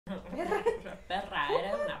Perra Who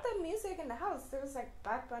era put una. the music in the house? There was like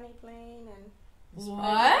Bad Bunny playing and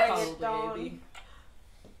What? Probably, maybe.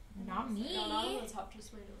 Not me. No, not on the top,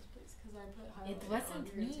 just my nose, please, because I put highlight It wasn't on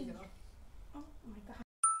years me. ago. oh my god.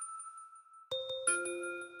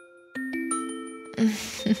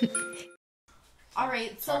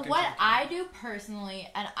 Alright, so Talking what to the I do personally,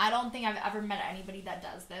 and I don't think I've ever met anybody that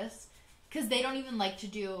does this, because they don't even like to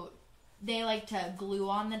do, they like to glue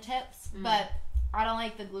on the tips, but I don't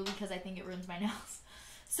like the glue because I think it ruins my nails.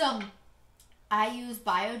 So, I use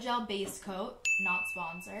Biogel base coat, not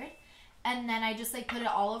sponsored, and then I just like put it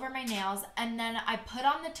all over my nails, and then I put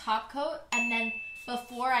on the top coat, and then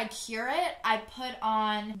before I cure it, I put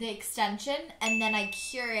on the extension, and then I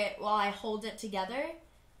cure it while I hold it together.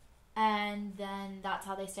 And then that's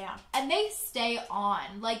how they stay on. And they stay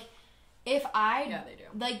on. Like, if I... Yeah, they do.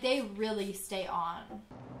 Like, they really stay on.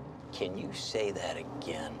 Can you say that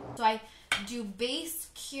again? So I do base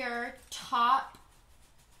cure, top,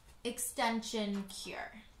 extension,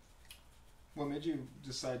 cure. What made you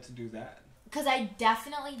decide to do that? Because I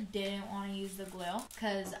definitely didn't want to use the glue.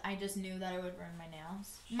 Because I just knew that it would ruin my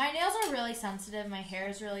nails. My nails are really sensitive. My hair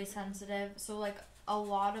is really sensitive. So, like, a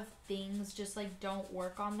lot of things just, like, don't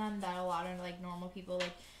work on them that a lot of, like, normal people,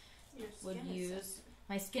 like, Your would skin is use. sensitive.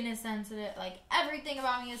 My skin is sensitive. Like, everything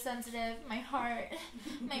about me is sensitive. My heart,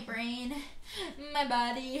 my brain, my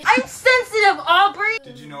body. I'm sensitive, Aubrey!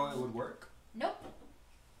 Did you know it would work? Nope.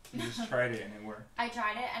 You just tried it and it worked. I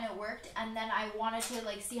tried it and it worked, and then I wanted to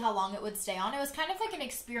like see how long it would stay on. It was kind of like an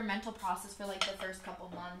experimental process for like the first couple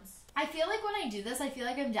months. I feel like when I do this, I feel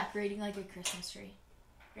like I'm decorating like a Christmas tree,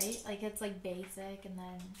 right? Like it's like basic, and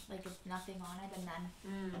then like it's nothing on it, and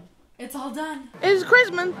then it's all done. It's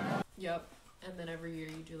Christmas. Yep. And then every year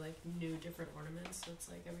you do like new different ornaments. So it's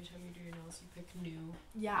like every time you do your nails, you pick new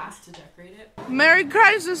Yeah. things to decorate it. Merry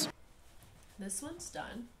Crisis. This one's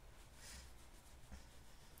done.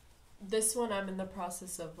 This one I'm in the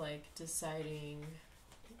process of like deciding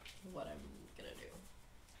what I'm gonna do.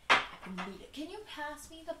 I can beat it. Can you pass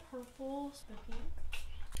me the purples? The pink?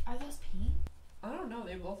 Are those pink? I don't know.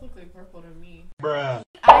 They both look like purple to me. Bruh.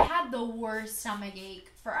 I had the worst stomach ache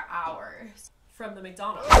for hours. From the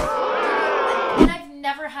McDonald's. And I've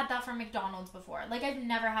never had that from McDonald's before. Like, I've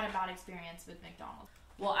never had a bad experience with McDonald's.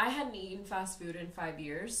 Well, I hadn't eaten fast food in 5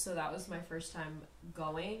 years, so that was my first time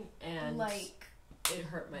going, and Like, it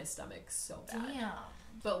hurt my stomach so bad. damn.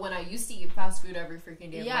 But when I used to eat fast food every freaking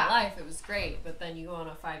day of Yeah. my life, it was great. But then you go on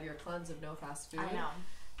a 5-year cleanse of no fast food, I know.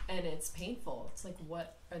 and it's painful. It's like,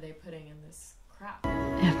 what are they putting in this crap?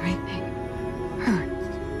 Everything hurts.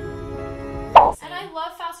 And I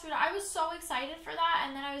love fast food. I was so excited for that,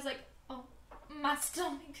 and then I was like, oh, my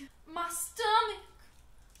stomach. My stomach.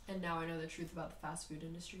 And now I know the truth about the fast food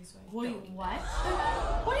industry, so I Wait, don't eat what?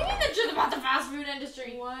 What do you mean the truth about the fast food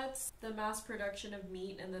industry? What? The mass production of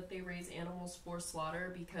meat and that they raise animals for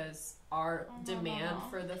slaughter because our demand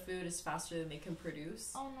for the food is faster than they can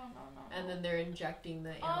produce. Oh, no, no, no. And then they're injecting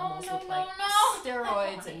the animals no, with no, like no.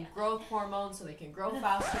 steroids and growth hormones so they can grow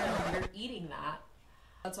faster, and we're eating that.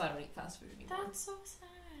 That's why I don't eat fast food anymore. That's so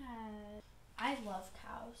sad. I love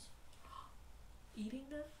cows. Eating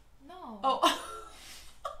them? No. Oh.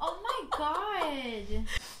 Oh my god.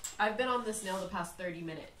 I've been on this nail the past 30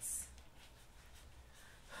 minutes.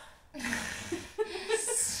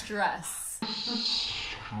 Stress.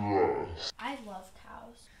 I love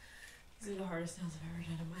cows. These are the hardest nails I've ever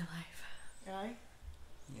done in my life. Really?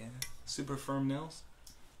 Yeah. Super firm nails.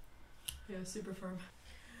 Yeah, super firm.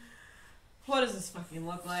 What does this fucking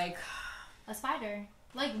look like? A spider.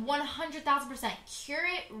 Like 100,000%. Cure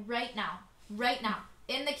it right now. Right now.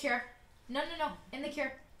 In the cure. No. In the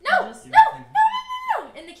cure. No! Just- No!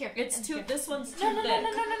 In the cure. It's In the too. cure. This one's too No. thick.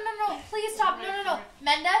 Please stop. No.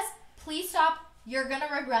 Mendez, please stop. You're gonna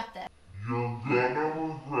regret this.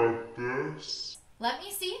 Let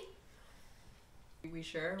me see. We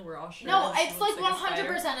sure? We're all sure. No, this it's looks like a spider?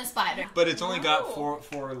 100% a spider. But it's only got No.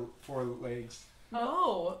 four legs.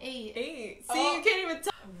 Oh, 8. 8. See, Oh. you can't even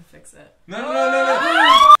tell. I'm gonna fix it.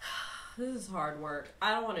 No. This is hard work.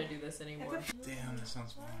 I don't want to do this anymore. Damn, that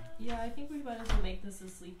sounds fun. Yeah, I think we might as well make this a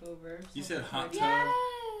sleepover. You said hot Something tub? like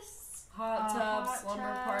Yes. hot tub, hot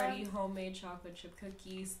slumber tub. party, homemade chocolate chip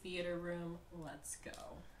cookies, theater room. Let's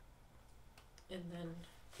go. And then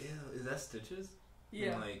Ew, is that stitches?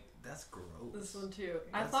 yeah, Like, that's gross. this one too.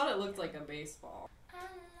 I That's- thought it looked like a baseball. I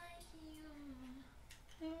like you.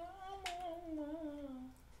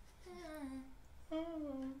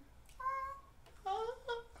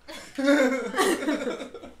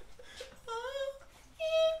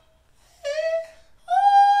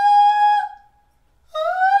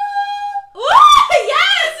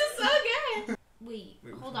 Yes, it's so good. Wait,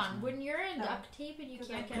 hold on. on. When you're in No. duct tape and you 'Cause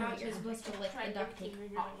can't I get it out, can't you're just, supposed to lick try the duct licking tape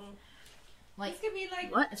and you're off. Like, this could be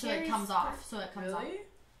like What? so it comes off. So it comes off. Really?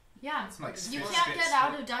 Yeah. It's like You spit, can't spit, get spit.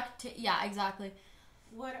 out of duct tape. Yeah, exactly.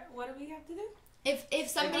 What do we have to do? If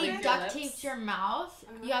somebody lick your duct lips? tapes your mouth,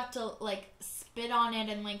 you have to like spit on it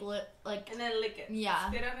and like And then lick it. Yeah.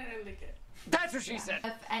 Spit on it and lick it. That's what she said.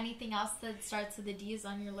 If anything else that starts with a D is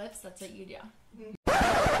on your lips, that's what you do.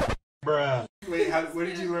 Bruh. Wait, where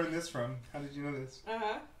did you learn this from? How did you know this?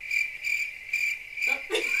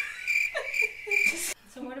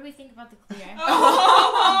 So what do we think about the clear?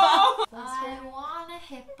 Oh. I want a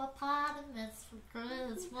hippopotamus for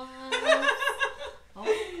Christmas.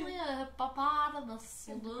 Only a hippopotamus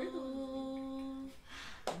will do.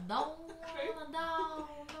 Don't wanna down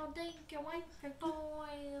no dinky winky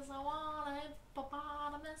toys. I want a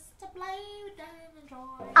hippopotamus to play with and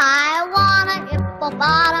enjoy. I want a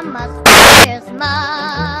hippopotamus for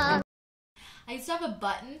Christmas. I used to have a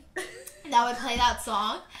button that would play that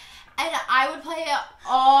song, and I would play it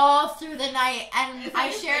all through the night. And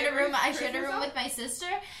I shared a room. I shared a room with my sister,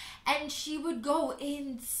 and she would go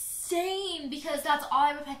insane because that's all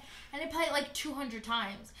I would play. And I played it like 200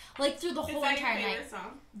 times, like through the whole entire night.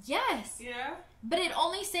 Song? Yes, Yeah. but it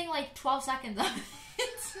only sang like 12 seconds of it.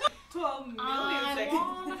 12 million I seconds.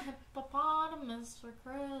 want a hippopotamus for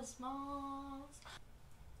Christmas.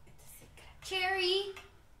 It's a secret. Cherry.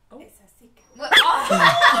 It's a secret. What?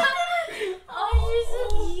 Oh, you're so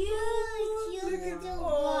cute.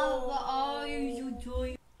 Oh, you're so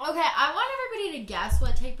cute. Okay, I want everybody to guess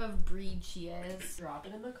what type of breed she is. Drop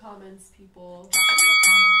it in the comments, people.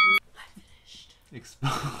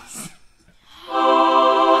 Exposed.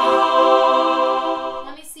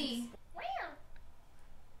 Let me see.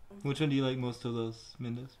 Which one do you like most of those,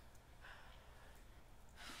 Mendes?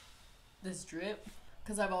 This drip,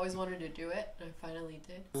 because I've always wanted to do it, and I finally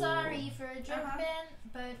did. Sorry for dripping,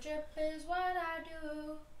 but drip is what I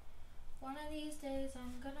do. One of these days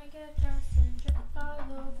I'm gonna get dressed and drip all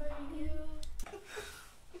over you.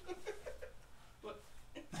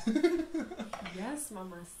 Yes,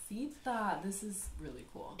 mamacita. This is really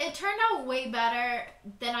cool. It turned out way better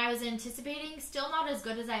than I was anticipating. Still not as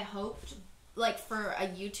good as I hoped, like for a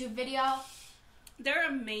YouTube video. They're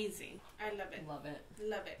amazing. I love it. Love it.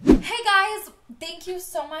 Love it. Hey guys, thank you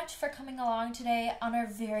so much for coming along today on our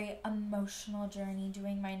very emotional journey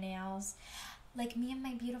doing my nails. Like me and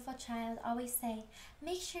my beautiful child always say,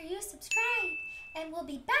 make sure you subscribe and we'll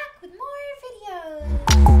be back with more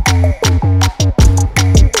videos.